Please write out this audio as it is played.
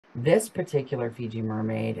This particular Fiji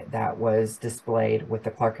mermaid that was displayed with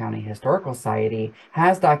the Clark County Historical Society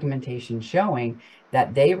has documentation showing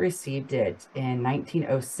that they received it in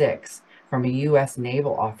 1906 from a U.S.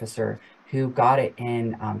 naval officer who got it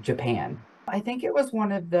in Japan. I think it was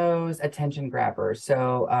one of those attention grabbers.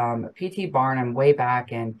 So P.T. Barnum, way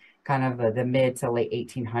back in kind of the mid to late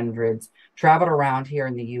 1800s, traveled around here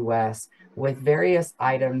in the U.S. with various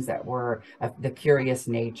items that were of the curious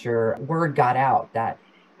nature. Word got out that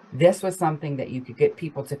this was something that you could get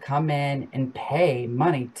people to come in and pay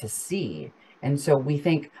money to see. And so we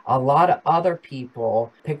think a lot of other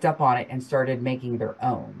people picked up on it and started making their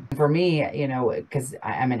own. For me, because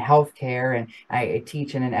I'm in healthcare and I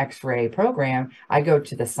teach in an X-ray program, I go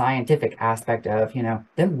to the scientific aspect of,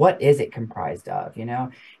 then what is it comprised of?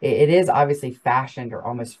 It is obviously fashioned or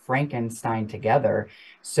almost Frankenstein together.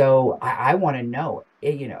 So I want to know,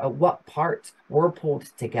 what parts were pulled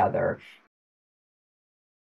together